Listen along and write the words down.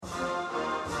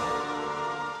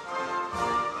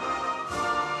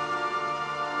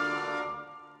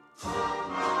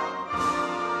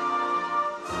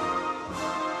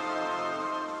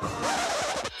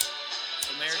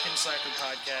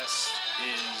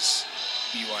is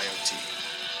BYOT.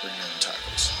 Bring your own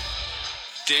tacos.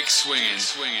 Dick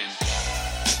swinging.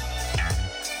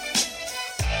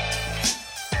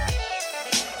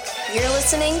 You're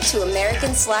listening to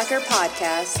American Slacker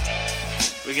Podcast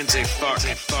We can say fuck.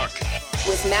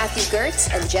 with Matthew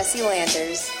Gertz and Jesse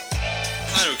Landers.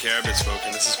 I don't care if it's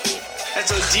spoken. This is cool.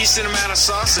 That's a decent amount of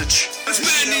sausage. This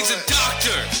man needs a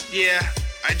doctor. Yeah,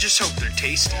 I just hope they're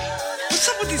tasty. What's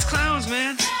up with these clowns,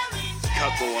 man?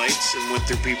 Cut the lights and went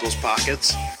through people's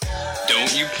pockets.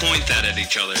 Don't you point that at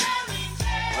each other.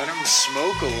 Let them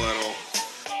smoke a little.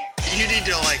 You need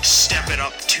to step it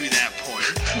up to that point.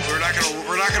 We're not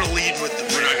gonna lead with the.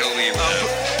 We're not gonna lead with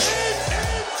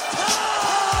that.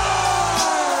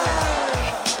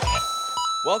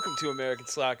 Welcome to American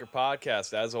Slacker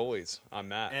Podcast. As always, I'm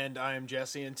Matt. And I am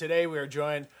Jesse, and today we are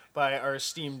joined by our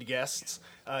esteemed guests,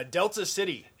 Delta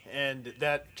City, and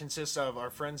that consists of our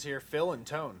friends here, Phil and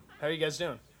Tone. How are you guys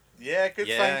doing? Yeah, good,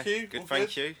 thank you. Good, All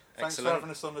thank you. Thanks Excellent. for having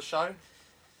us on the show.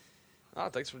 Oh,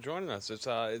 thanks for joining us. It's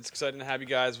exciting to have you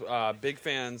guys. Big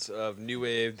fans of new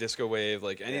wave, disco wave,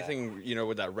 anything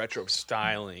with that retro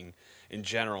styling in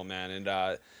general, man. And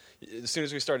as soon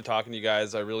as we started talking to you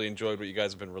guys, I really enjoyed what you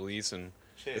guys have been releasing.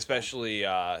 Cheers, especially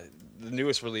the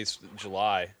newest release,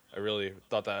 July. I really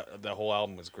thought that whole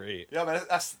album was great. Yeah, man,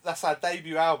 that's our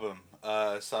debut album.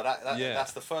 So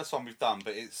that's the first one we've done.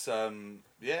 But it's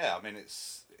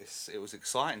it was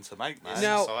exciting to make, man.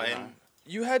 Now, Exciting.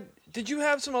 Did you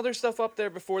have some other stuff up there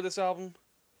before this album?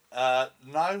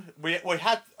 No, we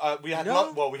had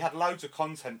No? we had loads of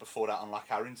content before that on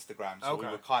our Instagram. So Okay.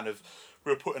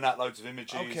 we were putting out loads of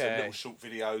images Okay. and little short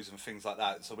videos and things like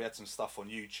that. So we had some stuff on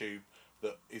YouTube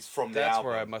that is from the That's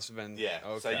album. where I must have been. Yeah.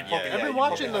 Okay. So you probably Yeah. I've you been probably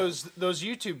watching have. those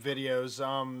YouTube videos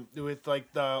with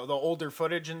the older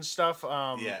footage and stuff.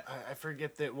 Yeah. I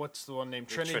forget what's the one named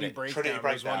Trinity Breakdown. Trinity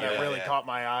was one Breakdown, that really yeah. caught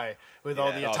my eye with all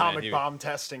Yeah. the Oh, atomic man, bomb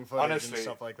testing footage Honestly, and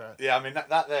stuff like that. Yeah, I mean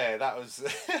that was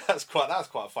that was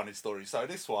quite a funny story. So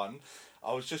this one,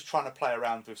 I was just trying to play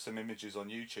around with some images on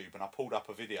YouTube, and I pulled up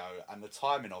a video, and the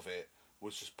timing of it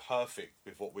was just perfect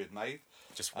with what we'd made.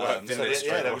 Just worked in it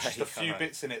straight there was away. just a few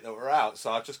bits in it that were out.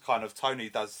 So I just Tony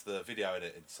does the video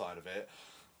edit inside of it,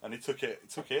 and he took it,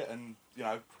 and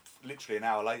literally an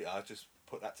hour later, I just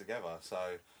put that together. So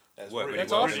it was Worked really,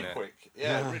 really well, really didn't it? quick.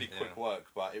 Yeah, really quick work,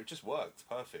 but it just worked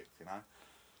perfect.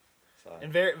 So.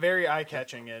 And very, very eye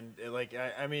catching, and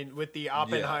I mean, with the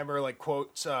Oppenheimer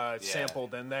quotes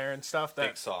sampled in there and stuff, that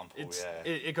Big sample,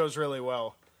 it goes really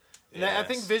well. And I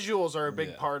think visuals are a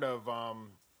big Yeah. part of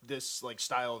this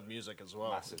style of music as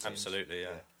well. Massive. it seems. Absolutely, yeah.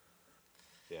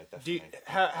 Yeah, Do you,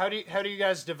 definitely. how do you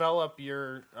guys develop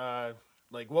your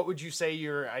what would you say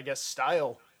your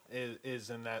style is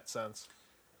in that sense?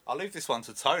 I'll leave this one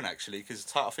to Tone actually,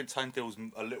 because I think Tone deals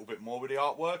a little bit more with the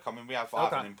artwork. I mean, I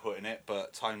have an input in it,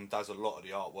 but Tone does a lot of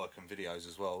the artwork and videos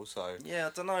as well. So Yeah, I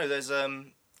don't know. There's a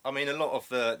lot of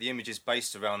the images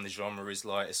based around the genre is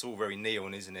it's all very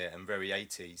neon, isn't it, and very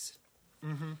 80s.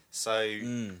 Mm-hmm. So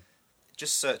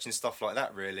just searching stuff like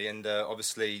that really, and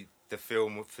obviously the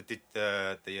film for the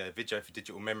video for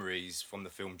Digital Memories from the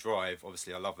film Drive.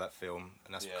 Obviously, I love that film,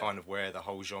 and that's kind of where the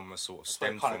whole genre sort of so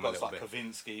stemmed kind from of a got little bit.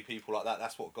 Kavinsky, people like that.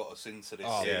 That's what got us into this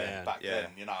Oh, scene yeah, back yeah.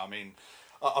 then. I mean,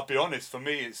 I'll be honest. For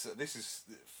me, this is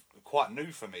quite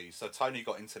new for me. So Tony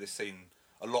got into this scene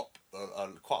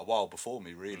quite a while before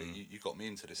me. Really, you got me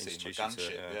into this scene with Introduced you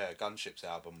to Gunship. it, yeah. Gunship's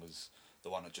album was the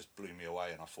one that just blew me away,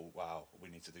 and I thought, wow, we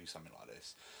need to do something like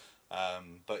this.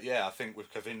 But yeah, I think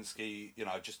with Kavinsky,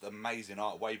 just amazing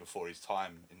art way before his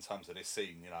time in terms of this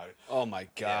scene, Oh my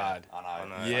God. Yeah, I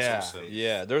know. Yeah, awesome.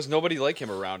 yeah. There was nobody like him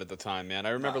around at the time, man. I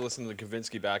remember listening to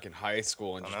Kavinsky back in high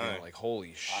school and just I know. being like,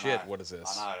 "Holy I shit, know, what is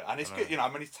this?" I know, and it's good. I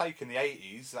mean, he's taken the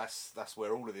 '80s. That's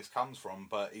where all of this comes from.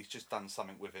 But he's just done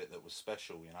something with it that was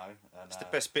special, And, It's the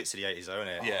best bits of the 80s, though, isn't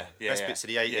it? Yeah, Best yeah. bits of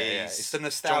the 80s. Yeah, yeah. It's the John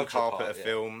nostalgia Carpenter part, yeah.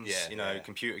 films, Yeah, yeah.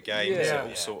 computer games, Yeah. all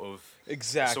Yeah. sort of.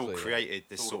 Exactly. It's all created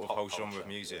this It's all sort the of pop whole genre culture, of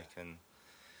music, and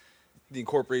The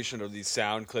incorporation of these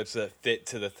sound clips that fit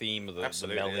to the theme of the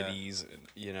Absolutely, yeah. melodies, I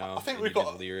think and we've even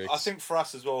got. the lyrics. I think for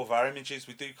us as well, with our images,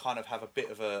 we do kind of have a bit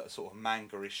of a sort of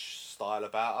manga-ish style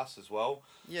about us as well.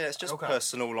 yeah, it's just Okay.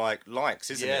 personal likes,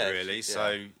 isn't Yeah, it? Really. yeah.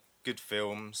 So good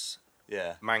films,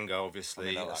 Yeah. manga,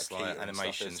 obviously. like That's Keaton and stuff,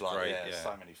 animation's there's great. Yeah, Yeah.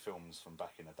 so many films from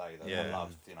back in the day that I Yeah.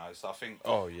 loved, So I think.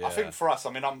 Oh, yeah. I think for us,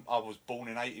 I mean, I was born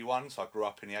in '81, so I grew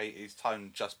up in the '80s,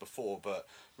 Tone just before, but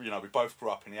we both grew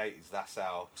up in the 80s. That's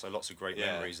our... So lots of great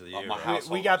Yeah, memories of the like era. my house-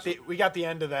 We got the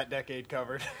end of that decade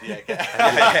covered.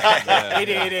 Yeah.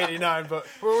 88, 89, but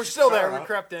we're still there. We enough.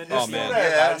 crept in. Oh, man. Yeah, you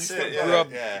that's still it. do Grew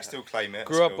up- yeah. You still claim it.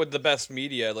 Grew up with the best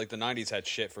media. Like the '90s had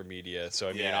shit for media. So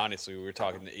I mean, Yeah. honestly, we were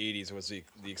talking the '80s was the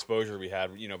exposure we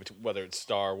had. Whether it's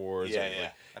Star Wars, Yeah, or yeah. even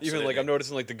like Absolutely. I'm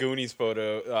noticing like the Goonies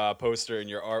photo poster in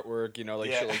your artwork.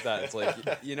 Yeah. Shit like that. It's like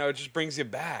it just brings you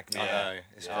back, I man. know.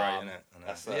 It's great, isn't it? I know.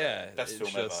 That's the Yeah, best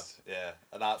it's film just- ever.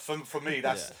 Yeah, and for me,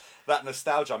 that's that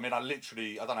nostalgia. I mean, I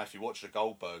don't know if you watched the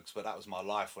Goldbergs, but that was my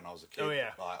life when I was a kid. Oh, yeah.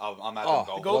 Like, I'm Adam Oh,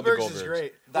 Goldberg. Love the Goldbergs is Goldbergs.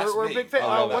 great. That's We're me. big fan.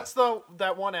 I love What's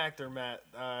that one actor, Matt?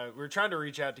 We were trying to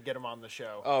reach out to get him on the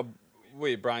show.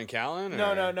 Wait, Brian Callen?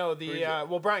 No.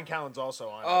 or- Brian Callen's also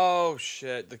on it. Oh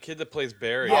shit, the kid that plays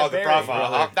Barry. Yeah, Oh, the Barry. brother.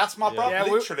 Brother. That's my brother. Yeah,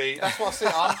 we- Literally, that's what I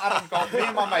said. I'm Adam Goldberg. Me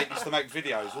and my mate used to make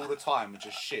videos all the time with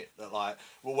just shit that like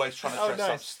we're always trying to Oh, dress nice.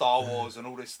 up Star Wars and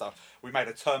all this stuff. We made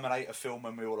a Terminator film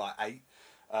when we were like 8.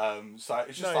 So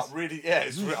it's just Nice. like really, I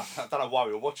don't know why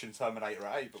we were watching Terminator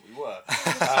at 8, but we were.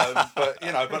 But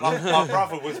like, my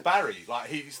brother was Barry. Like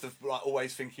he used to like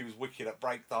always think he was wicked at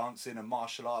breakdancing and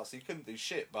martial arts. He couldn't do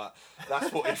shit, but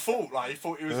that's what he thought. Like he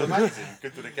thought he was amazing,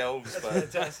 good with the girls. But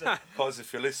Fantastic. guys,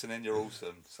 if you're listening, you're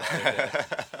awesome. So,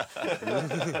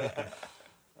 yeah.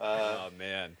 Oh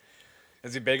man,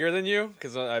 is he bigger than you?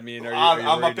 Because I mean, are you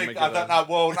I'm a ready to big. make I it don't know.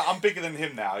 Well, no, I'm bigger than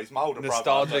him now. He's my older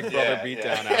nostalgic brother. brother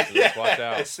beatdown after this? Watch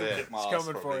out. It's It's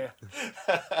coming for you.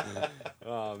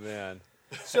 Oh man.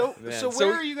 So Man, so so-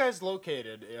 where are you guys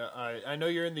located? I know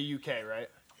you're in the UK, right?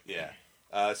 Yeah.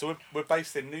 So we're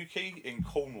based in Newquay in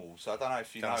Cornwall. So I don't know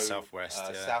if you Down know southwest,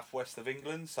 yeah. southwest of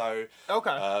England. So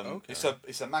Okay.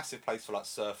 it's a massive place for like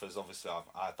surfers. Obviously,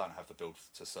 I don't have the build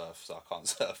to surf, so I can't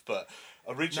surf. But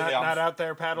originally, Not I'm out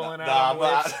there paddling no, out on the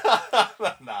waves.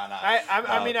 no.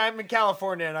 I mean, I'm in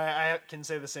California, and I can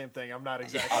say the same thing. I'm not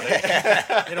exactly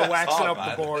waxing hard, up man.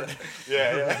 the board.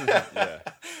 yeah.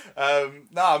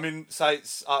 No, I mean, so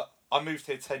it's I moved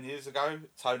here 10 years ago.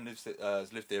 Tone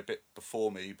has lived here a bit before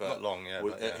me, but Not long, yeah,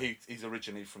 but yeah. He's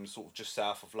originally from sort of just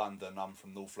south of London. I'm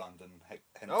from North London, hence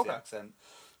Okay. the accent.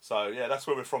 So yeah, that's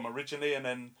where we're from originally, and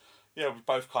then we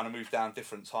both kind of moved down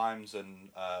different times. And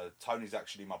Tony's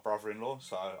actually my brother-in-law,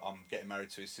 so I'm getting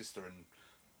married to his sister in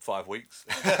 5 weeks.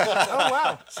 Oh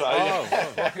wow! So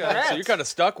Okay. So you're kind of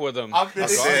stuck with him.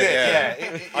 this is got it.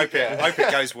 it, Yeah. Hope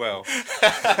it goes well.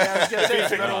 I was gonna say, it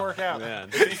better work out. Man,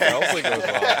 hopefully goes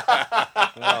well.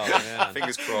 Oh man.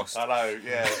 Fingers crossed. I know,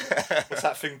 yeah. What's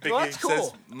that thing Biggie Well, that's says?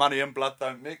 cool. Money and blood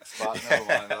don't mix, but never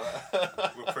mind.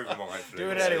 We'll prove them wrong, hopefully. Do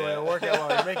it anyway. It'll work out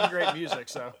well. You're making great music,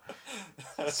 so.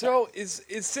 So is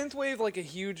synthwave like a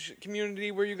huge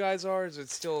community where you guys are? Is it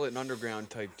still an underground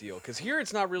type deal? Because here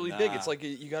it's not really big. Nah. It's like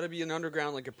you got to be an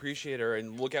underground like appreciator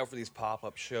and look out for these pop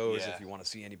up shows Yeah. if you want to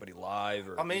see anybody live.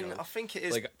 Or I mean, I think it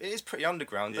is. like- It is pretty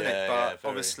underground, isn't Yeah, it? yeah, But very.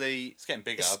 obviously, It's getting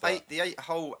bigger, It's but- the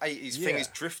whole 80s thing Yeah. is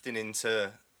drifting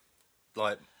into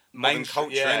like modern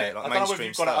culture, yeah. innit? Like I don't know whether mainstream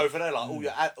you've got stuff. it over there. Like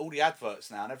all the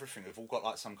adverts now and everything have all got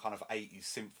like some kind of 80s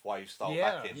synthwave style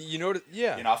Yeah. backing. you know what?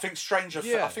 Yeah. You know, I think Stranger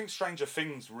Yeah.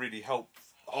 Things really helped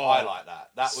highlight that.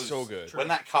 That was so good. When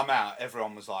that come out,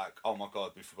 everyone was like, "Oh my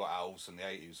god, we forgot how awesome the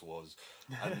 80s was,"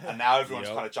 and now everyone's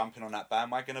Yep. kind of jumping on that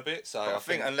bandwagon a bit. So But I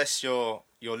think unless you're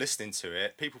listening to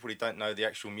it, people probably don't know the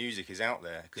actual music is out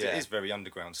there because Yeah. it is very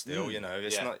underground still. You know,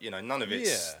 it's Yeah. not. You know, none of it's.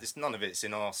 Yeah. It's none of it's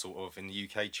in our sort of in the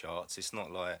UK charts. It's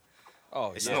not like.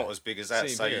 Oh, It's yeah. not as big as that,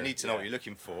 Same so here. you need to know what Yeah. you're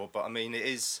looking for. But I mean, it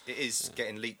is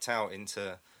getting leaked out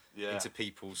into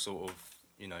people's sort of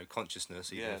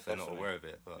consciousness, even Yeah, if they're not definitely. aware of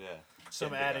it. But yeah.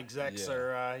 Some Getting ad bigger. execs Yeah.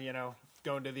 are,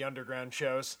 going to the underground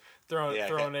shows, throwing Yeah,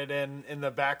 it in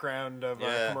the background of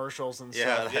Yeah. commercials and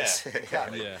Yeah, stuff. that's Yeah, it.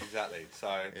 exactly. Yeah. Exactly.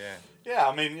 So yeah,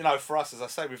 I mean, for us, as I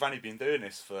say, we've only been doing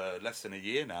this for less than a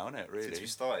year now, isn't it? Really. since we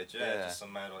started, Yeah. just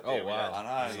some mad idea. Oh, we wow. had. I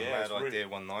know, Just a yeah, mad it's really- idea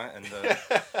one night, and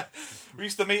We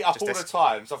used to meet up Just all the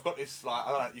time. So I've got this, like,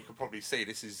 I don't know, you can probably see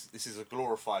this is a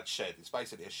glorified shed. It's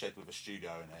basically a shed with a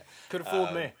studio in it. Could have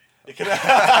fooled me. It can, you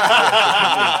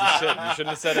shouldn't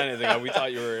have said anything. We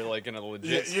thought you were like in a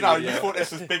legit. you studio. thought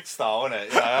this was big style,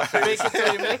 innit? I think Make it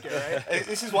till you make it, right?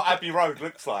 this is what Abbey Road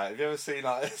looks like. Have you ever seen,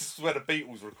 like, this is where the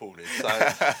Beatles recorded. So,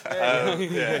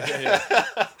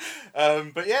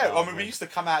 but yeah, I mean, we used to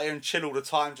come out here and chill all the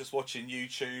time, just watching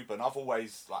YouTube. And I've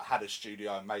always like had a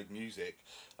studio and made music,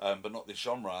 but not this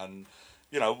genre. And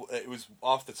it was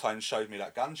after Tone showed me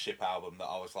that Gunship album that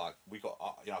I was like,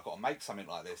 I've got to make something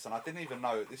like this. And I didn't even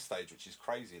know at this stage, which is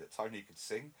crazy, that Tony could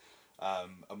sing.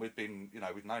 And we'd been,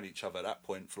 we'd known each other at that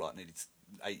point for like nearly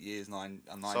 8 years, 9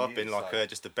 years. so I've been like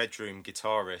just a bedroom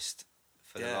guitarist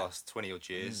for the Yeah. last 20 odd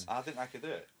years. I didn't know I could do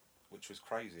it, which was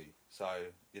crazy. So,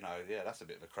 you know, yeah, that's a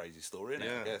bit of a crazy story, isn't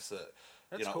it? Yeah. I guess that,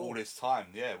 That's you know, cool. all this time,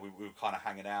 yeah, we were kind of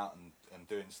hanging out and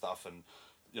doing stuff. And,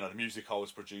 you know, the music I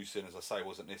was producing, as I say,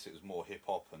 wasn't this. It was more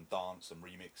hip-hop and dance and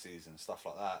remixes and stuff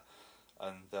like that.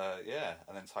 And, yeah,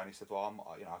 and then Tony said, well, I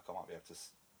might be able to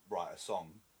write a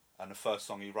song. And the first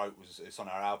song he wrote it's on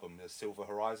our album, The Silver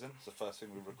Horizon. It's the first thing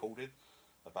we recorded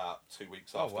about 2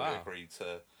 weeks after we agreed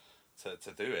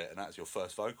to do it. And that's your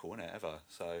first vocal, isn't it, ever?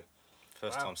 So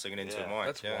First time singing into a Yeah. mic.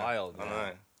 That's yeah. wild, I man.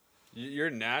 know.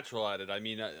 You're natural at it. I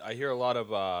mean, I hear a lot of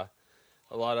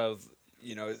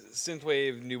you know,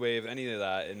 synthwave, new wave, any of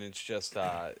that, and it's just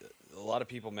a lot of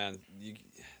people, man.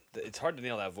 It's hard to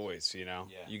nail that voice, you know.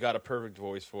 Yeah. You got a perfect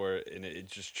voice for it, and it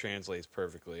just translates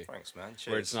perfectly. Thanks, man. Cheers.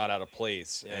 Where it's not out of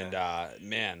place. Yeah. And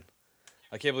man,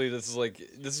 I can't believe this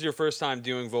is your first time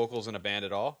doing vocals in a band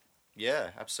at all. Yeah,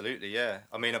 absolutely. Yeah,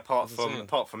 I mean, apart That's from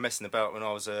insane. messing about when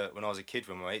I was a kid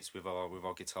with my mates with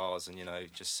our guitars and, you know,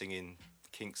 just singing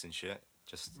Kinks and shit.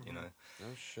 Just, you know.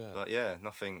 Oh shit. But yeah,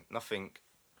 nothing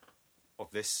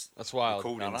of this That's wild.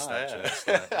 recording No, stature. yeah. It's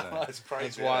like, you know. it's crazy.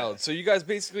 That's yeah. wild. So you guys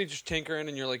basically just tinkering,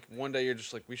 and you're like, one day you're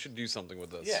just like, we should do something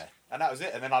with this. Yeah, and that was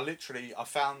it. And then I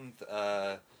found,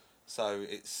 so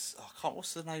it's,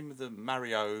 what's the name of the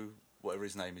Mario, whatever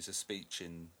his name is, a speech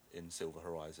in Silver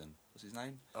Horizon. What's his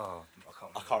name? Oh,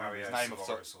 I can't remember his name. Or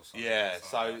something, Yeah,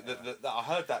 something so like that. I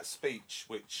heard that speech,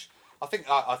 which I think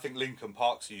Linkin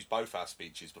Park's used both our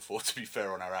speeches before, to be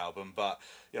fair, on our album. But,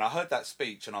 you know, I heard that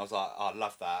speech and I was like, I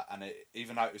love that. And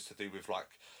even though it was to do with, like,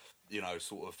 you know,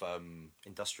 sort of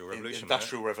Industrial Revolution.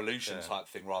 Industrial Revolution Yeah. type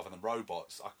thing rather than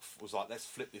robots, I was like, let's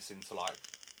flip this into like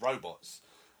robots.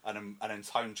 And then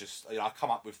Tone just, you know, I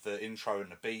come up with the intro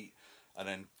and the beat, and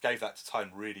then gave that to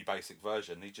Tone, really basic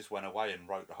version. He just went away and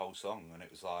wrote the whole song, and it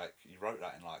was like, he wrote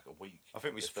that in like a week. I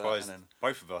think we if that, surprised and then,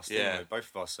 both of us, Yeah. didn't we? Both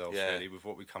of ourselves, Yeah. really, with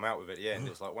what we come out with at the end. It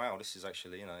was like, wow, this is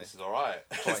actually, you know, this is all right.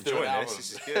 quite Let's do an enjoying album. this.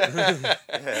 This is good. Yeah,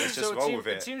 let's just roll with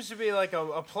it it. seems to be like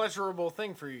a pleasurable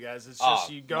thing for you guys. It's Oh,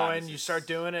 just you go man, in, this you is- start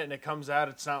doing it, and it comes out.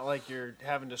 It's not like you're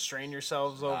having to strain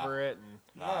yourselves over it,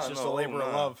 and it's just a no, labor of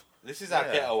no. love. This is our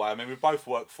Yeah. getaway. I mean, we both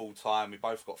work full time. We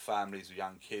both got families with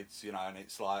young kids, you know, and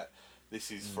it's like, this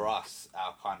is for us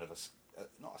our kind of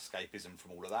not escapism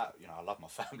from all of that. You know, I love my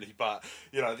family, but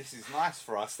you know, this is nice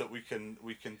for us that we can do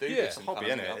this. It's a and hobby, kind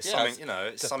isn't of- it? It's yeah, something, you know,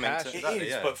 it's a something passion. to, It exactly, is,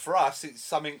 yeah. but for us, it's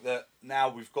something that now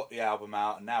we've got the album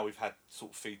out, and now we've had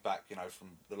sort of feedback, you know,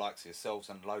 from the likes of yourselves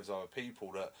and loads of other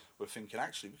people that we're thinking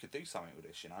actually we could do something with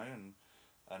this, you know,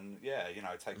 and yeah, you know,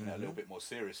 taking it a little bit more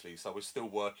seriously. So we're still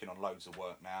working on loads of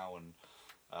work now, and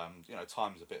you know,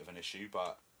 time's a bit of an issue,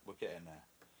 but we're getting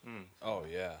there. Oh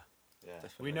yeah. Yeah.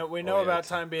 We know Oh, yeah, about it's-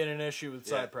 time being an issue with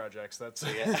Yeah. side projects. That's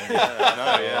Yeah. Yeah, I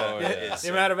know, yeah. Oh, yeah. It's, the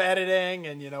amount of editing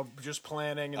and just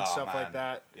planning and Oh, stuff man. like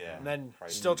that. Yeah. And then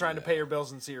Crazy. still trying to pay your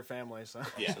bills and see your family. So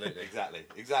Yeah, Absolutely. exactly.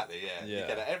 Yeah, Yeah. You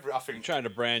get it I think. Trying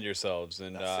to brand yourselves,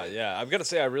 and That's it. yeah, I've got to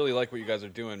say I really like what you guys are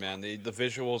doing, man. The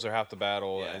visuals are half the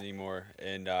battle Yeah. anymore,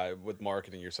 and with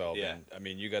marketing yourself. Yeah. And, I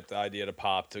mean, you got the idea to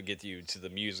pop to get you to the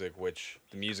music, which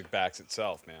the music backs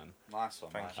itself, man. Nice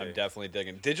one, Thank man. you. I'm definitely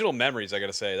digging Digital Memories. I got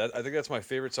to say I think that's my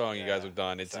favorite song you Yeah, guys have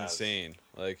done. It's it does. insane.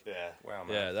 Like, Yeah, wow,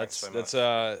 man. yeah, thanks that's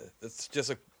so much. that's just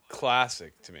a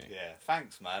classic to me. yeah.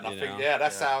 Thanks, man. I You think know?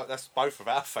 that's both of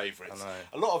our favourites. I know.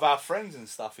 A lot of our friends and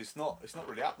stuff. It's not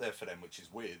really up there for them, which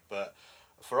is weird. But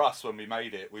for us, when we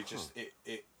made it, we just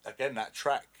it again that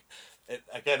track.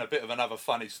 Again, a bit of another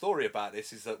funny story about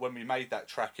this is that when we made that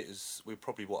track, we were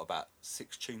probably about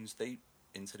 6 tunes deep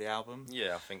into the album.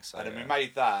 Yeah, I think so. And then yeah. we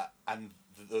made that, and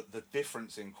the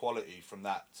difference in quality from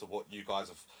that to what you guys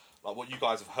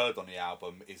have heard on the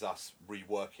album is us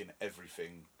reworking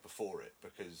everything before it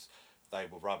because they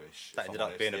were rubbish. That if ended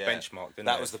I'm up being honest. a benchmark, didn't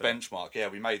That it, was the for- benchmark. Yeah,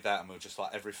 we made that, and we were just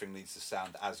like, everything needs to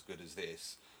sound as good as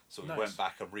this. So we Nice. went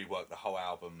back and reworked the whole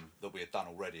album that we had done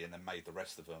already, and then made the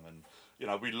rest of them. And you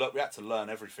know, we had to learn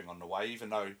everything on the way, even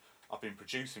though I've been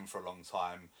producing for a long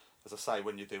time. As I say,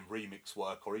 when you're doing remix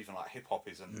work or even like hip hop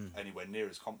isn't anywhere near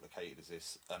as complicated as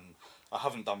this, and I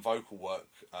haven't done vocal work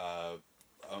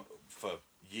for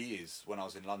years. When I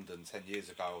was in London 10 years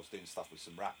ago, I was doing stuff with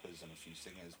some rappers and a few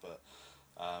singers, but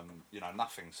you know,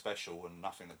 nothing special and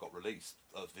nothing that got released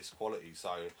of this quality.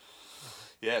 So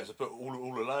yeah, it was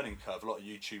all a learning curve. A lot of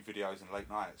YouTube videos and late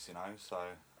nights, you know. So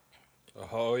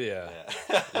Oh yeah.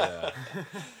 yeah.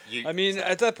 Yeah. I mean,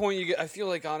 at that point, I feel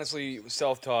like honestly,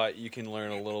 self-taught, you can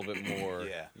learn a little bit more.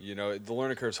 Yeah. You know, the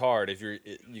learning curve's hard. If you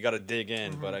got to dig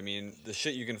in, but I mean, the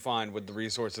shit you can find with the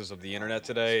resources of the internet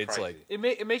today, it's crazy.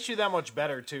 like, it makes you that much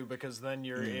better too, because then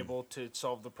you're able to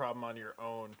solve the problem on your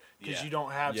own because Yeah. you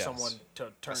don't have Yes. someone to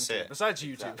turn That's to it. besides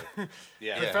YouTube.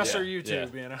 Yeah. Professor Yeah.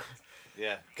 YouTube, Yeah. you know.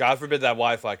 Yeah. God forbid that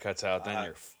Wi-Fi cuts out, then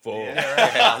you're full.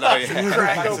 I know, yeah.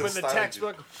 Crack Back to open the stages.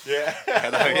 textbook. Yeah. I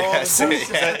know,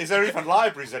 yeah. Is there even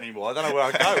libraries anymore? I don't know where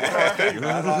I go. What do I do,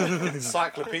 man? Like,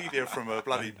 encyclopedia from a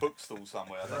bloody bookstall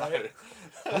somewhere. I don't know.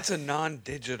 What's a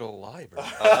non-digital library?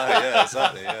 Yeah,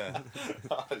 exactly, yeah.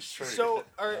 That's true. So,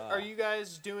 are you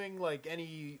guys doing like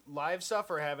any live stuff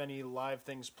or have any live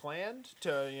things planned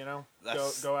to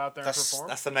go out there and perform?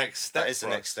 That's the next step. That is the for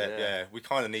next us, step, yeah. We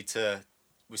kind of need to...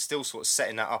 We're still sort of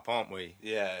setting that up, aren't we?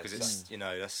 Yeah. Because it's,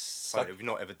 that's something we've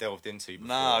not ever delved into before.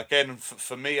 No, again,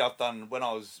 for me, I've done when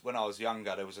I was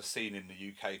younger. There was a scene in the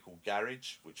UK called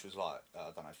Garage, which was like I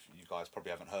don't know if you guys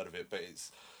probably haven't heard of it, but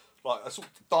it's like a sort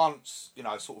of dance,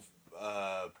 sort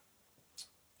of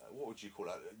what would you call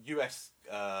it? US.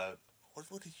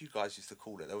 What did you guys used to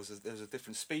call it? There was a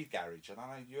different speed garage. I don't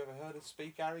know. You ever heard of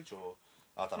speed garage or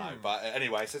I don't know. But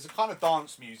anyway, so it's a kind of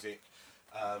dance music,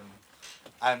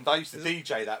 and I used to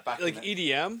DJ that back Like in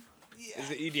the, EDM? Yeah.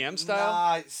 Is it EDM style?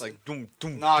 Nah, it's Like doom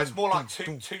doom. no, it's doom, more like doom,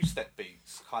 doom. two-step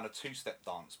beats, kind of two-step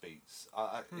dance beats.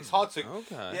 It's hard to.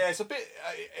 Okay. Yeah, it's a bit.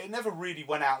 It never really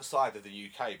went outside of the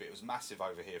UK, but it was massive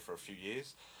over here for a few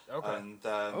years. Okay. And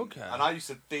Okay. And I used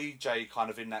to DJ kind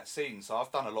of in that scene, so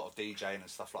I've done a lot of DJing and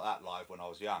stuff like that live when I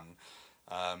was young.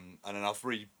 And then I've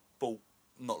bought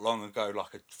not long ago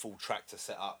like a full tractor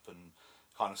set up and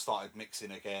kind of started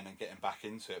mixing again and getting back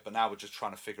into it. But now we're just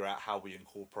trying to figure out how we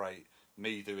incorporate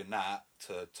me doing that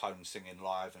to Tone singing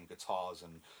live and guitars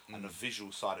and the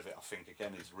visual side of it. I think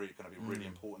again is really going to be really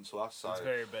important to us. So It's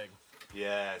very big.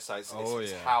 yeah, so it's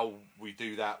yeah. how we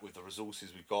do that with the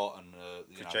resources we've got and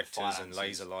Projectors the and finances.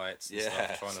 laser lights and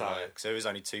Yeah, stuff. So there is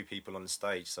only 2 people on the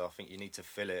stage, so I think you need to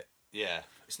fill it. Yeah.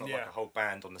 It's not Yeah. like a whole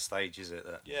band on the stage, is it?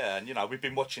 That Yeah, and we've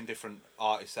been watching different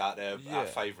artists out there. Yeah. Our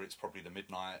favourite's probably the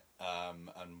Midnight, and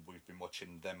we've been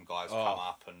watching them guys come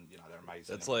up, and they're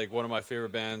amazing. That's like one of my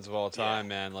favorite bands of all time,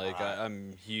 man. Like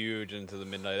I'm huge into the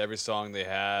Midnight. Every song they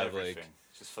have, everything. like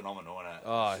It's just phenomenal, isn't it?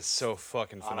 oh, it's so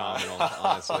fucking phenomenal.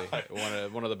 Honestly,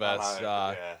 one of the best.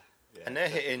 yeah. and they're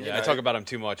hitting. Yeah, I talk about them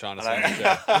too much, honestly. on the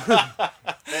show.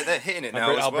 they're hitting it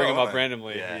now. I'll bring them up aren't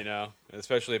randomly, Yeah.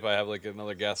 especially if I have like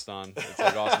another guest on. It's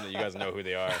like awesome that you guys know who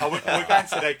they are. Oh, we're going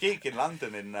to their gig in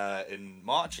London in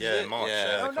March. Yeah, is it? in March.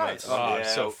 Yeah. Oh, nice. Oh, I'm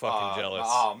so fucking jealous.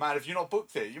 Oh man, have you not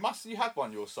booked it? You had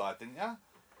one your side, didn't you?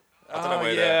 I don't know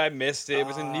where yeah, they're- I missed it. It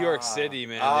was in New York City,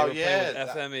 man. Oh, they were playing yeah,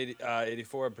 with FM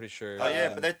 84, I'm pretty sure. Oh,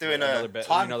 yeah, but they're doing a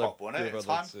Time Pop, wasn't it? group,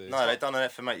 Time- let's see. No, they've done an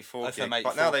FM84 gig, FM84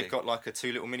 but now they've gig. got like a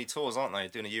 2 little mini tours, aren't they?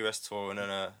 Doing a US tour and then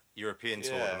a European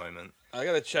tour at Yeah. the moment. I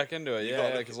gotta check into it. You Yeah, gotta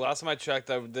look because last time I checked,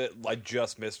 I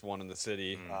just missed one in the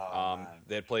city. Oh, man.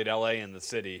 They had played LA in the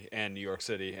city and New York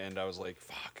City, and I was like,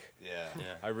 "Fuck, Yeah.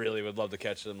 I really would love to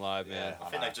catch them live, man." I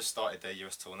think they've just started their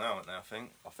US tour now, haven't they? I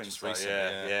think Just so, recently,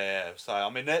 yeah. yeah. So I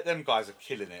mean, them guys are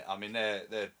killing it. I mean,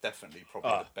 they're definitely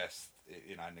probably the best,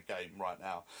 in the game right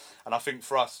now. And I think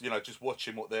for us, just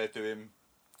watching what they're doing,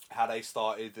 how they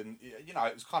started, and it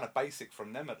was kind of basic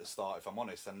from them at the start, if I'm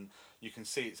honest. And you can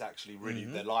see it's actually really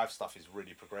their live stuff is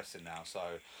really progressing now. So,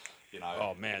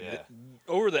 Oh man, yeah.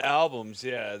 over the albums,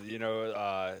 yeah,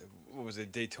 what was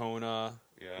it, Daytona?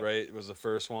 Yeah. Right, was the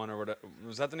first one, or what?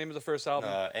 Was that the name of the first album?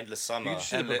 Endless Summer. You can just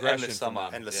see the Endless progression Summer.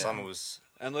 from Endless Yeah. Summer was.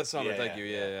 Endless Summer. Yeah, Thank you.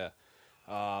 yeah.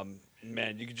 Yeah.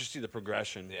 Man, you could just see the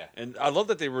progression. Yeah. And I love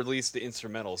that they released the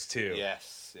instrumentals too.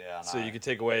 Yes, yeah. I So know. you could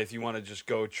take away if you want to just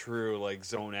go true, like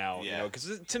zone out. Yeah.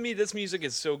 Because to me, this music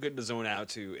is so good to zone out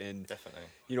to, and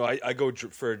Definitely. I go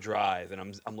for a drive and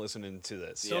I'm listening to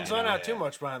this. Don't Yeah, zone out yeah. too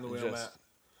much behind the wheel, Just- Matt.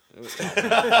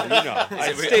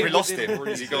 I We stayed lost within him.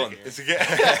 40 Is he gone? seconds.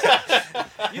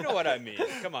 It's You know what I mean.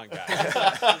 Come on, guys.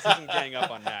 This isn't gang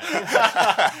up on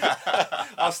that.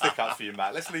 I'll stick up for you,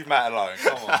 Matt. Let's leave Matt alone.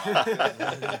 Come on,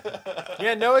 Matt.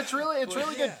 Yeah, no, it's really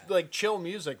good, like chill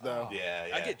music though. Yeah,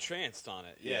 yeah. I get tranced on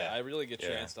it. Yeah, Yeah. I really get Yeah.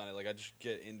 tranced on it. Like I just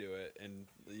get into it, and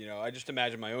I just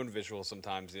imagine my own visuals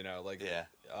sometimes. Like Yeah.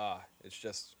 it's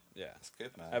just That's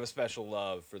good, man. I have a special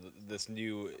love for this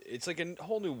new. It's like a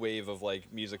whole new wave of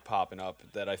like music popping up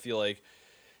that I feel like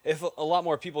if a lot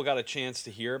more people got a chance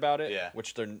to hear about it, Yeah.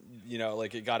 which they're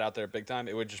like it got out there big time,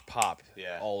 it would just pop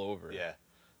Yeah. all over. Yeah.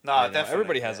 No, definitely.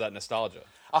 everybody has yeah. that nostalgia.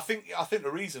 I think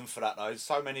the reason for that though is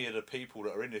so many of the people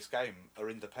that are in this game are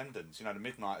independents. The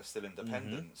Midnight are still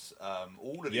independents.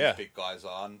 All of these Yeah. big guys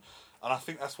are, and I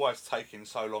think that's why it's taking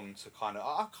so long to kind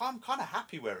of. I'm kind of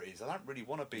happy where it is. I don't really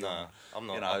want to be. No, on, I'm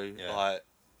not. like.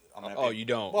 I mean, Oh, you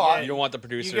don't. Well, you don't want the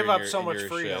producer. you give in up your- so in much your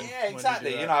freedom. shit. Yeah, when you exactly.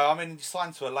 do You that. know, I mean, you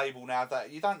sign to a label now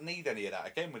that you don't need any of that.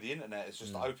 Again, with the internet, it's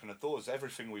just open the doors.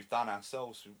 Everything we've done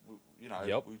ourselves, you know,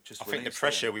 Yep. we just. I think the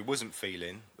pressure we wasn't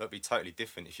feeling that'd be totally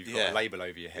different if you've got a label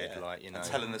over your head, like, you know, and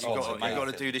telling us you got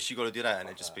to do this, you got to do that, and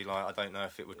it'd just be like, I don't know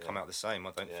if it would come out the same.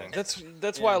 I don't think.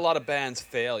 That's why a lot of bands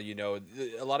fail. You know,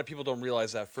 a lot of people don't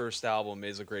realize that first album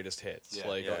is the greatest hits.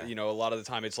 You know, a lot of the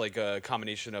time it's like a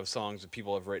combination of songs that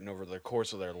people have written over the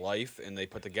course of their life, and they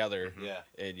put together.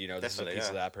 And you know, this is a piece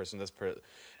of that person.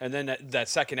 And then that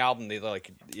second album, they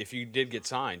like, if you did get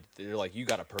signed, they're like, you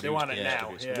got to produce. They want it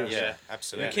now. Yeah,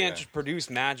 absolutely. You can't just produce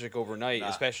magic overnight,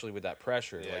 especially with that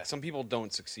pressure. Like, some people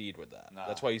don't succeed with that.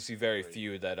 That's why you see very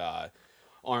few that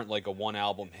aren't like a one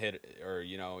album hit, or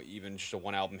you know, even just a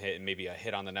one album hit and maybe a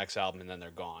hit on the next album, and then they're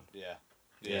gone.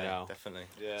 You know? Definitely.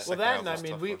 Well, that, and I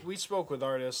mean, we spoke with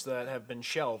artists that have been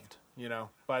shelved, you know,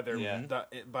 by their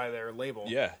by their label.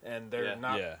 And they're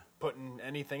not putting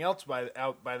anything else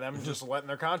out by them, just letting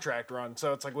their contract run.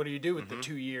 So it's like, what do you do with the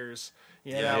 2 years?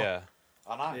 You know?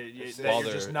 I know. You're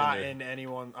just not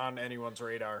on anyone's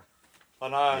radar. I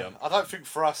know. I don't think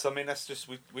for us, I mean, that's just,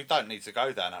 we don't need to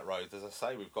go down that road. As I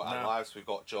say, we've got our lives, we've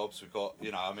got jobs, we've got,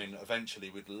 you know, I mean,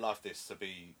 eventually we'd love this to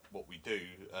be what we do.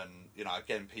 And, you know,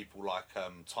 again, people like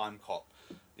Time Cop,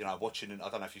 you know, watching, I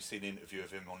don't know if you've seen an interview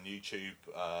of him on YouTube,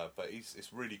 but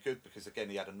it's really good because,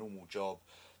 again, he had a normal job,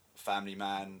 family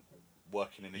man,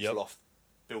 working in his loft,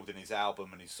 building his album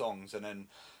and his songs, and then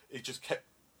he just kept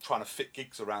trying to fit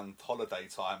gigs around holiday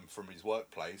time from his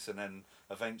workplace, and then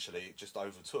eventually it just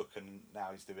overtook, and now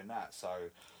he's doing that. So,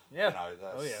 you know,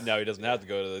 that's, now he doesn't have to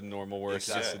go to the normal work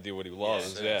just to do what he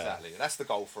loves. Exactly. That's the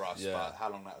goal for us. But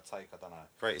how long that'll take, I don't know.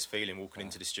 Greatest feeling walking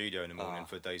into the studio in the morning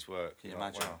for a day's work. Can you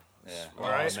imagine? Wow. All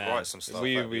right, write some stuff.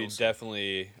 We awesome.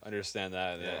 definitely understand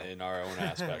that in our own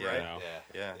aspect. You know,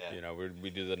 you know, we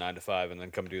do the 9 to 5 and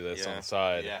then come do this on the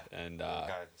side, and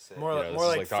more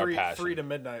like 3 to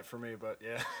midnight for me. But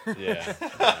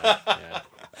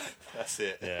that's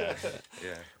it.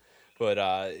 But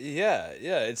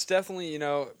it's definitely, you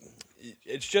know,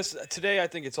 it's just today I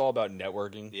think it's all about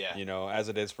networking. You know, as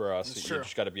it is for us. You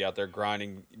just got to be out there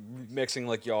grinding, mixing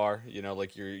like you are. You know,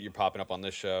 like you're popping up on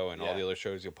this show and all the other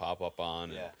shows you'll pop up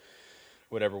on. And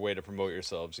whatever way to promote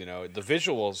yourselves. You know, the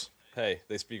visuals. Hey,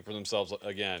 they speak for themselves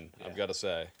again. I've got to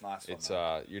say, nice one, it's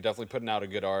you're definitely putting out a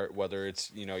good art. Whether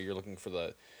it's, you know, you're looking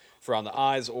for on the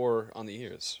eyes or on the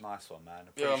ears. Nice one, man.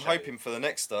 I'm hoping for the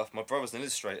next stuff. My brother's an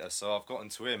illustrator, so I've gotten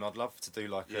to him. I'd love to do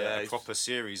like a proper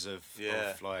series of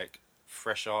like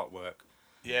fresh artwork.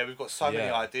 Yeah, we've got so many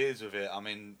ideas with it. I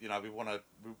mean, you know,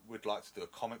 we'd like to do a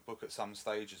comic book at some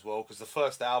stage as well, because the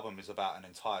first album is about an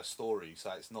entire story,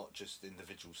 so it's not just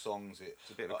individual songs.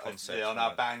 It's a bit of a concept. Yeah, on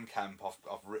our Bandcamp,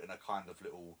 I've written a kind of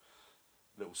little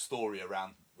story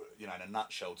around, you know, in a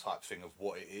nutshell type thing of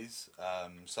what it is.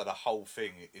 So the whole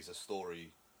thing is a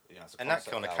story. You know, and that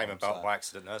kind of came about by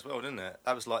accident as well, didn't it?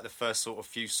 That was like the first sort of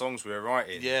few songs we were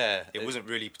writing. Yeah. It wasn't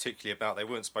really particularly about, they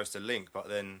weren't supposed to link, but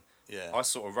then I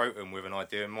sort of wrote them with an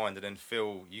idea in mind, and then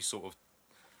Phil, you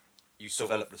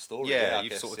developed the story. Yeah,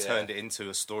 you've sort of turned it into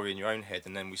a story in your own head,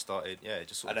 and then we started, it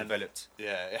just sort of developed.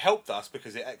 Yeah, it helped us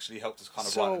because it actually helped us kind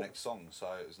of write the next song, so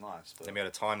it was nice. But then we had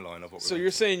a timeline of what So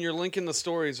you're saying you're linking the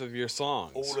stories of your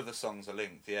songs? All of the songs are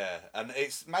linked, and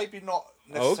it's maybe not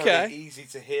necessarily easy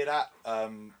to hear that,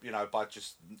 you know, by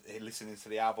just listening to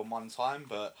the album one time,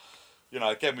 but, you know,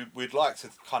 again, we'd like to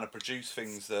kind of produce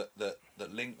things that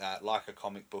link that, like a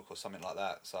comic book or something like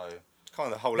that, so... Kind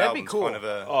of the whole That'd be album's cool. kind of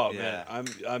a... Oh, man,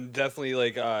 I'm definitely,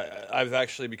 like, I've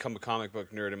actually become a comic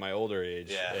book nerd in my older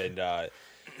age, and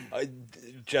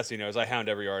Jesse knows, I hound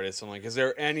every artist. I'm like, is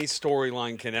there any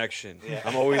storyline connection?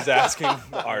 I'm always asking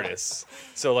artists.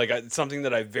 So, like, something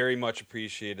that I very much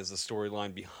appreciate is the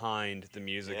storyline behind the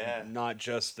music, not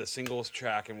just the singles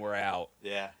track and we're out.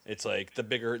 It's like the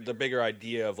bigger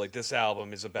idea of, like, this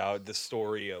album is about the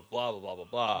story of blah, blah, blah, blah,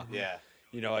 blah.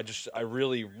 You know, I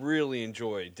really, really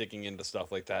enjoy digging into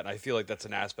stuff like that. And I feel like that's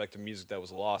an aspect of music that was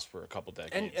lost for a couple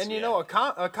decades. And you know, a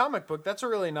comic book, that's a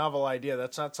really novel idea.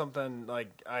 That's not something, like,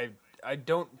 I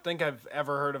don't think I've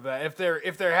ever heard of that. If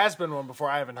there has been one before,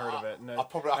 I haven't heard of it. And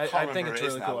I think it's a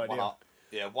really cool idea.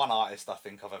 One artist I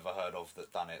think I've ever heard of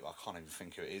that done it. I can't even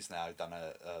think who it is now. Done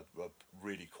a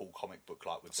really cool comic book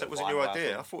like with. So was it your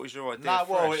idea? I thought it was your idea. No,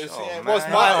 well, it was, it was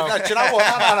my. No, do you know what?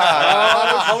 No.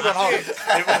 Hold on.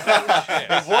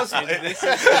 It was.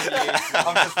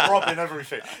 I'm just robbing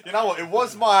everything. You know what? It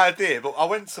was my idea, but I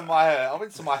went to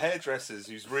my hairdresser's,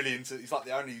 who's really into. He's like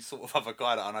the only sort of other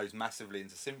guy that I know who's massively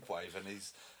into synthwave, and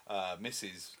he's.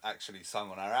 Mrs. actually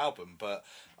sung on our album, but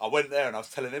I went there and I was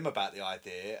telling him about the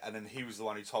idea, and then he was the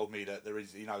one who told me that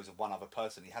he knows of one other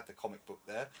person. He had the comic book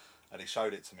there, and he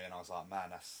showed it to me, and I was like, man,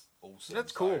 that's awesome.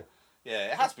 That's cool. Yeah,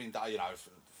 it has been done. You know,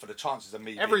 for the chances of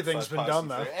me. Everything's been done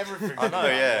though. Everything. I know.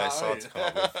 Yeah, it's hard to come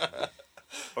up with.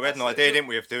 But we had an idea, didn't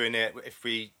we, of doing it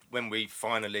when we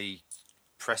finally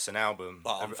press an album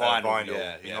on vinyl.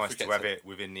 It'd be nice to have it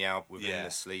within the album, the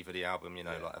sleeve of the album. You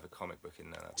know, like have a comic book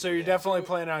in there. So you're definitely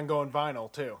planning on going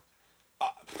vinyl too.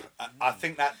 I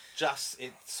think that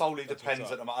it solely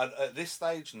depends at this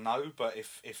stage. No, but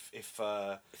if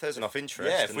there's enough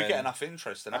interest, if we get enough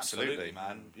interest, then absolutely,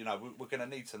 man. You know, we're going to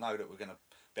need to know that we're going to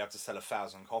be able to sell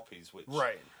 1,000 copies. Which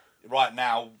right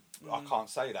now I can't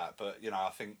say that, but you know, I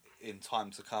think in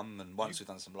time to come, and once we've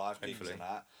done some live gigs and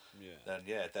that. Then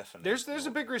definitely. There's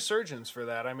a big resurgence for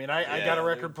that. I mean, I got a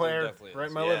record player right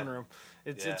in my living room.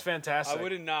 It's fantastic. I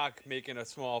wouldn't knock making a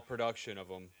small production of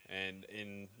them, and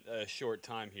in a short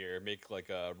time here, make like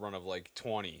a run of like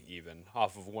 20 even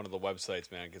off of one of the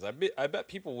websites, man. Because I bet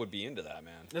people would be into that,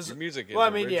 man. Your music is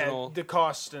original. The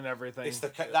cost and everything.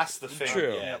 That's the thing.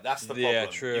 True. Yeah, that's the problem. Yeah,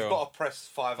 true. You've got to press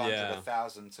 500,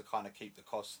 1,000 to kind of keep the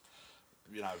cost.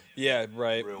 You know, yeah,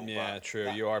 right. Yeah, true.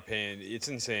 You are paying. It's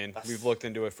insane. We've looked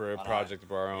into it for a project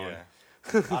of our own.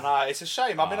 I know, it's a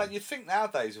shame. I mean, like, you'd think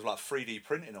nowadays with like 3D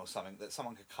printing or something that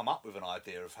someone could come up with an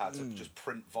idea of how to just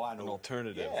print vinyl, an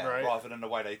alternative, rather than the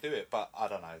way they do it. But I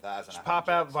don't know. That hasn't happened. Pop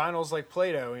out vinyls like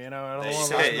Play-Doh, you know. I don't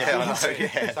want to.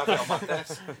 Just have it on my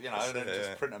desk, you know, and then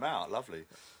just print them out. Lovely.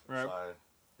 Right.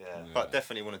 So, but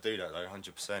definitely want to do that though,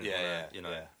 100%. You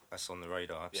know. That's on the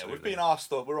radar. Absolutely. Yeah, we've been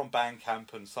asked. We're on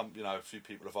Bandcamp, and a few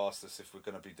people have asked us if we're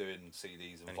going to be doing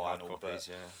CDs and vinyl. Copies,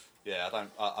 but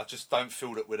I just don't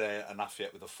feel that we're there enough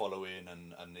yet with the following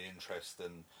and the interest,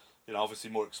 and you know, obviously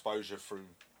more exposure through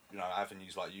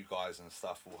avenues like you guys and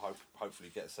stuff will hopefully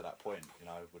get us to that point. You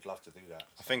know, we'd love to do that.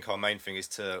 I think our main thing is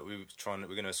we're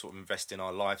going to sort of invest in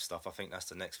our live stuff. I think that's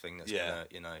the next thing that's going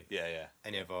to,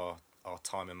 any of our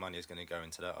time and money is going to go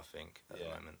into that. I think at the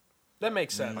moment. That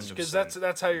makes sense because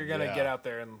that's how you're gonna get out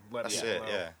there and let people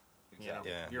know.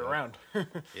 Exactly. You're around.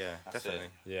 Definitely.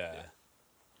 Yeah.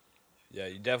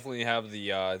 You definitely have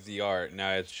the art.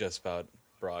 Now it's just about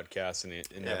broadcasting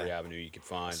it in every avenue you can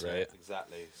find, right?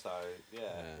 Exactly. So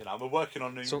you know, we're working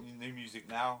on new music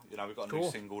now. You know, we've got a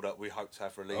new single that we hope to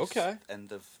have released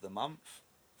end of the month.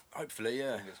 Hopefully,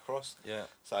 fingers crossed. Yeah.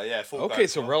 So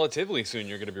so relatively soon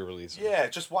you're going to be releasing. Yeah,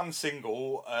 just one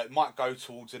single. It might go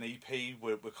towards an EP.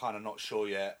 We're kind of not sure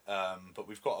yet, but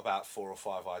we've got about 4 or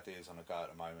 5 ideas on the go at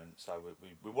the moment. So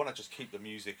we want to just keep the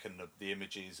music and the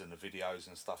images and the videos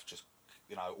and stuff just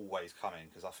always coming,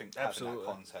 because I think having that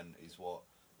content is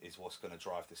what's going to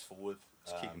drive this forward.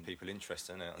 It's keeping people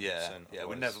interested in it. 100%. Yeah.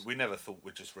 We never thought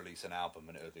we'd just release an album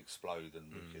and it would explode and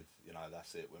we could,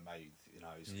 that's it. We're made.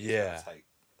 It's going to take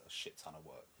shit ton of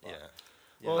work.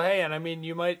 Well, hey, and I mean,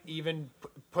 you might even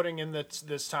putting in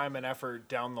this time and effort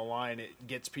down the line, it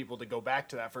gets people to go back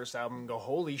to that first album and go,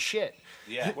 "Holy shit!"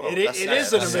 Yeah, it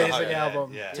is an amazing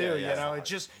album too. You know, it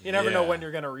just you never know when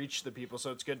you're going to reach the people,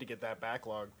 so it's good to get that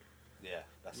backlog. Yeah,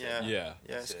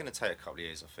 it's going to take a couple of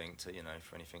years, I think, to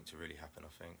for anything to really happen.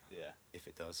 I think. Yeah, if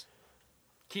it does.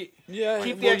 Keep the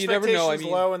expectations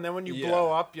low, and then when you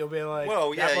blow up, you'll be like,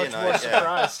 that much more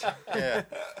surprised.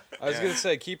 I was going to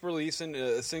say, keep releasing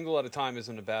a single at a time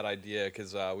isn't a bad idea,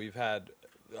 because we've had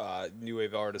new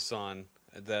wave artists on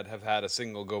that have had a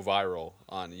single go viral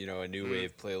on a new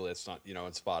wave playlist on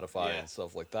on Spotify and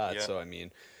stuff like that. Yeah. So I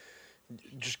mean,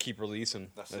 just keep releasing,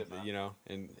 that's it, man.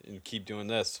 and keep doing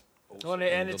this. Well,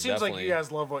 and it seems like you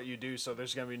guys love what you do, so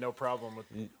there's going to be no problem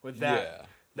with that. Yeah.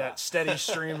 That steady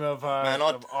stream of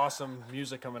awesome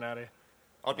music coming out of you.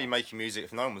 I'd be making music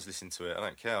if no one was listening to it. I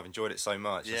don't care. I've enjoyed it so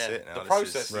much. Yeah, that's it now. The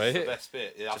process is the best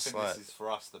bit. Yeah, I think this is, for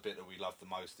us, the bit that we love the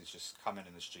most is just coming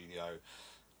in the studio,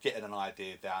 getting an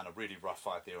idea down, a really rough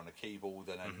idea on a keyboard,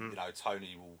 and then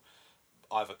Tony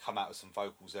will either come out with some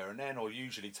vocals there and then, or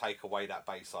usually take away that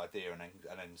bass idea and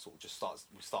then sort of just start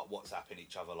WhatsApping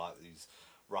each other like these.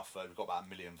 We've got about 1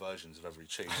 million versions of every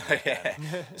tune.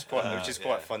 It's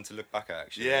quite fun to look back at,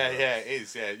 actually. Yeah, it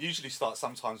is. Yeah, it usually starts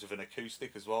sometimes with an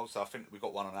acoustic as well. So I think we've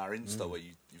got one on our Insta where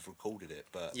you've recorded it,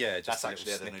 but that's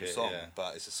actually the new song,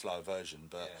 but it's a slower version.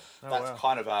 But that's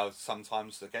kind of how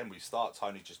sometimes again we start.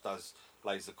 Tony just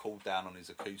lays the chord down on his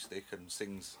acoustic and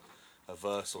sings a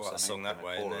verse or something, a song that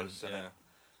way, chorus,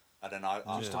 and then I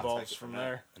just evolves from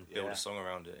there and build a song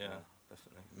around it. Yeah,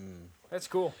 definitely. That's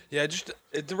cool. Yeah,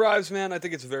 it derives, man. I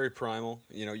think it's very primal.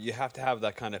 You have to have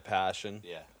that kind of passion.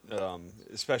 Yeah.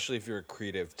 Especially if you're a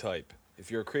creative type. If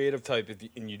you're a creative type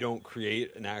and you don't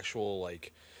create an actual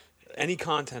any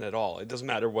content at all, it doesn't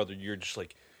matter whether you're just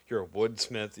you're a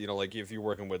woodsmith. If you're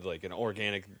working with an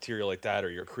organic material like that, or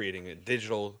you're creating a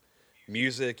digital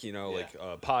music. Like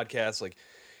a podcast.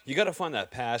 you got to find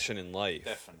that passion in life.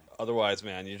 Definitely. Otherwise,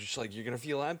 man, you're just like, you're going to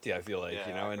feel empty, I feel like,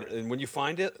 you know, and when you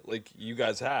find it, like you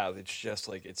guys have, it's just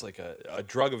like, it's like a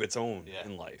drug of its own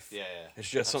in life. Yeah. It's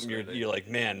just something you're like,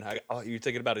 man, you're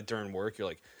thinking about it during work. You're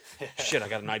like, shit, I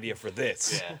got an idea for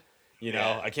this. Yeah. You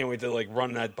know, I can't wait to like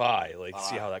run that by, like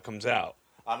see how that comes out.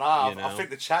 I know. You know. I think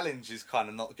the challenge is kind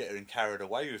of not getting carried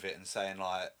away with it and saying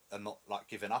like, and not like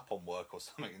giving up on work or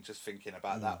something, and just thinking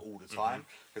about that all the time,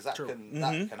 because that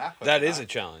can happen. That is a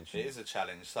challenge. It is a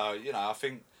challenge. So you know, I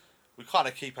think we kind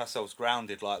of keep ourselves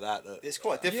grounded like that. It's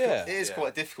quite difficult. Yeah. It is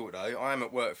quite difficult though. I am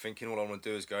at work thinking all I want to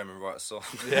do is go home and write a song.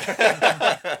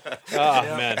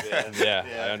 Man,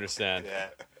 I understand.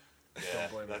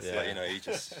 But you know, you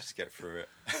just get through it.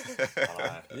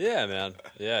 Yeah, man.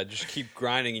 Yeah, just keep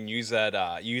grinding and use that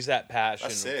passion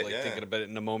of thinking about it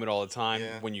in the moment all the time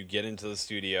when you get into the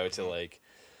studio to like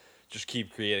just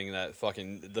keep creating that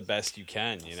fucking the best you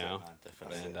can, you know.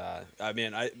 Definitely. And I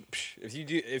mean,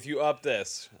 if you up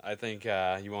this, I think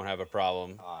you won't have a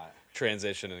problem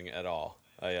transitioning at all.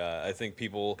 I think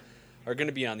people are going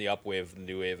to be on the upwave of the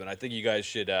new wave, and I think you guys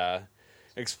should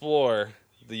explore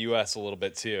the U.S. a little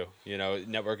bit too, you know,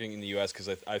 networking in the U.S. because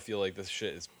I feel like this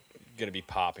shit is gonna be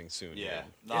popping soon. Yeah,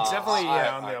 it's definitely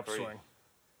on the upswing.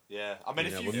 Yeah, I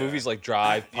mean, with movies like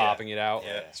Drive popping it out,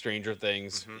 Stranger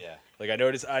Things. Like I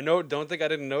don't think I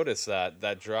didn't notice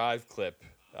that Drive clip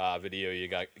video you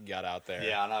got out there.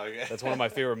 Yeah, I know. That's one of my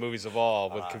favorite movies of all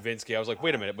with Kavinsky. I was like,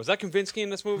 wait a minute, was that Kavinsky in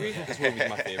this movie? This movie's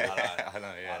my favorite. I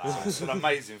know. It's an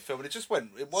amazing film, and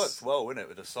it worked well, didn't it,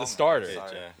 with the song? The starter,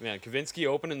 man. Kavinsky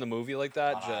opening the movie like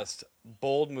that, just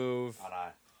bold move. I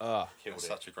know. It's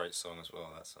such a great song as well.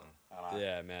 That song.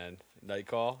 Yeah, man. Night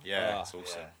Call. Yeah, it's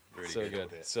awesome. Really so good.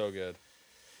 So good.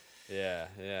 Yeah.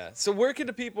 So where can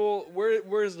the people?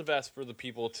 Where is the best for the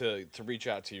people to reach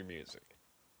out to your music?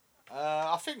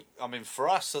 I mean, for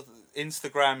us,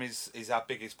 Instagram is our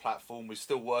biggest platform. We're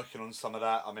still working on some of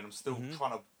that. I mean, I'm still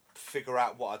trying to figure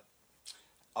out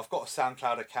I've got a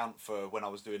SoundCloud account for when I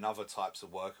was doing other types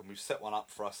of work, and we've set one up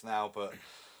for us now. But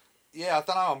yeah, I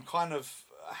don't know. I'm kind of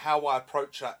how I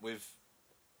approach that with.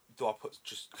 Do I put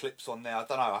just clips on there? I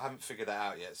don't know. I haven't figured that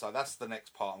out yet. So that's the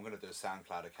next part. I'm going to do a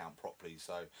SoundCloud account properly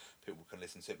so people can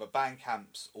listen to it. But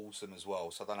Bandcamp's awesome as well.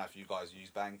 So I don't know if you guys use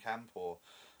Bandcamp or.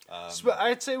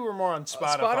 I'd say we're more on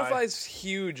Spotify. Spotify's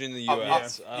huge in the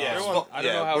US. I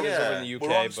don't know how it is over in the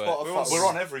UK, but we're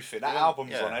on everything. That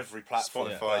album's on every platform.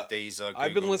 Spotify, Deezer, Google.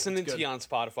 I've been listening to you on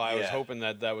Spotify. I was hoping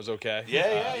that was okay.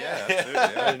 Yeah, absolutely.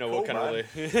 I didn't know what kind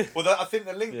of. Well, I think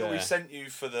the link that we sent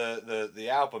you for the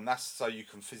album, that's so you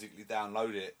can physically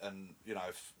download it, and you know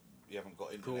if you haven't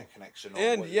got internet connection.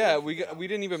 And we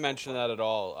didn't even mention that at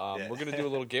all. We're gonna do a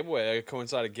little giveaway, a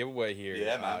coincided giveaway here,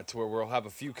 to where we'll have a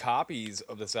few copies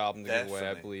of this album to give away,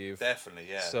 I believe. Definitely,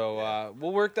 yeah. So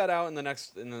we'll work that out in the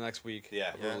next week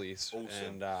of release.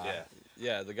 Awesome.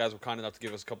 And the guys were kind enough to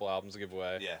give us a couple albums to give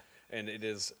away. Yeah. And it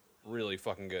is really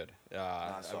fucking good.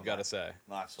 I've got to say.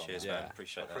 Nice one. Cheers, man.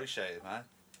 Appreciate it, man.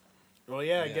 Well,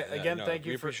 again, thank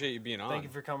you. We appreciate you being on. Thank you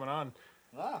for coming on.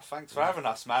 Thanks for having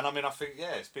us, man. I mean, I think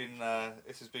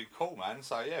this has been cool, man.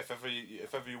 So yeah, if ever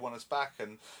you want us back,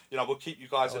 and you know, we'll keep you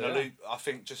guys in a loop. I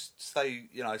think just stay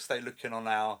looking on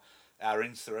our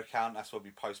Insta account. That's where we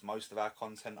post most of our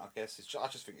content. I guess I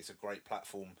just think it's a great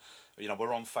platform. You know,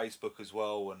 we're on Facebook as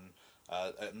well, and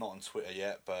not on Twitter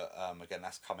yet, but again,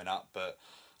 that's coming up. But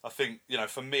I think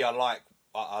for me, I like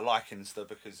Insta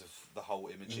because of the whole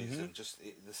images and just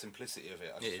the simplicity of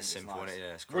it. It is simple, nice.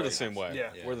 It's we're the same way. Yeah.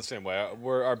 We're the same way.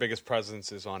 Our biggest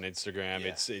presence is on Instagram.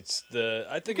 Yeah.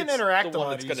 I think you can it's interact the one a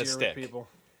lot that's going to stick. With people.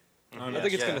 I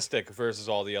think it's going to stick versus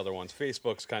all the other ones.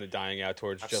 Facebook's kind of dying out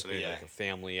towards just being like a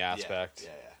family aspect.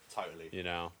 Yeah, totally. You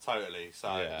know, totally.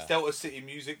 So it's Delta City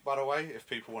Music, by the way, if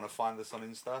people want to find us on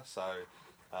Insta. So.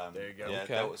 There you go. Yeah,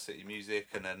 okay. Delta City Music,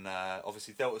 and then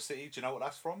obviously Delta City. Do you know what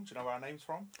that's from? Do you know where our name's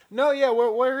from? No, yeah.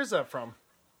 Where is that from?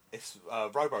 It's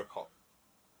RoboCop.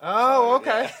 Oh,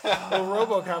 okay. A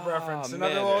RoboCop reference.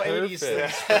 Another little 80s thing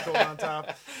sprinkled on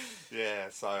top. Yeah,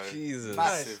 so Jesus.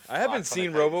 Massive. I haven't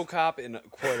seen RoboCop in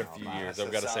quite a few years.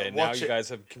 I've got to say. Now you guys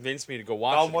have convinced me to go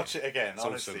watch it. I'll watch it again.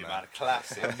 Honestly, man,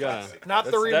 classic. Not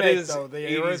the remake though. The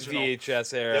 80s original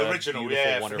VHS era. The original,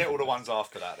 forget all the ones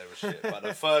after that. They were shit, but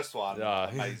the first one,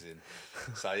 amazing.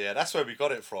 So yeah, that's where we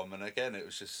got it from. And again, it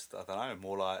was just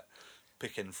more like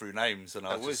picking through names. And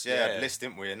I was a list,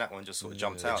 didn't we? And that one just sort of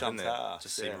jumped out, didn't it?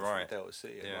 Just seemed right. Delta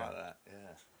City, like that.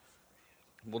 Yeah.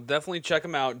 Well, definitely check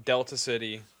them out. Delta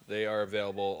City. They are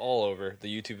available all over. The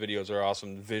YouTube videos are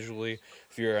awesome visually.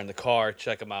 If you're in the car,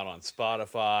 check them out on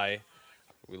Spotify.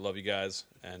 We love you guys,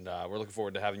 and we're looking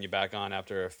forward to having you back on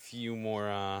after a few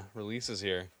more releases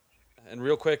here. And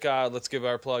real quick, let's give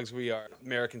our plugs. We are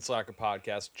American Slacker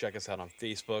Podcast. Check us out on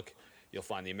Facebook. You'll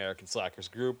find the American Slackers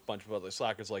group. A bunch of other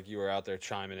slackers like you are out there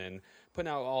chiming in, putting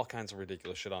out all kinds of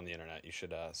ridiculous shit on the internet you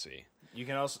should see. You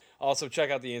can also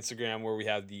check out the Instagram where we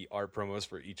have the art promos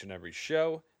for each and every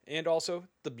show. And also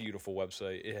the beautiful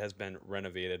website. It has been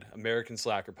renovated.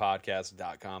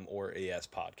 AmericanSlackerPodcast.com or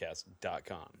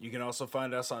ASPodcast.com. You can also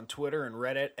find us on Twitter and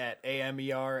Reddit at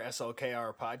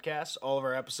AMERSLKR Podcast. All of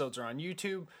our episodes are on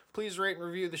YouTube. Please rate and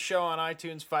review the show on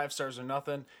iTunes, 5 stars or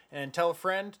nothing. And tell a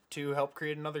friend to help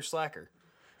create another Slacker.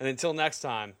 And until next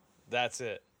time, that's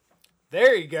it.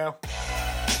 There you go.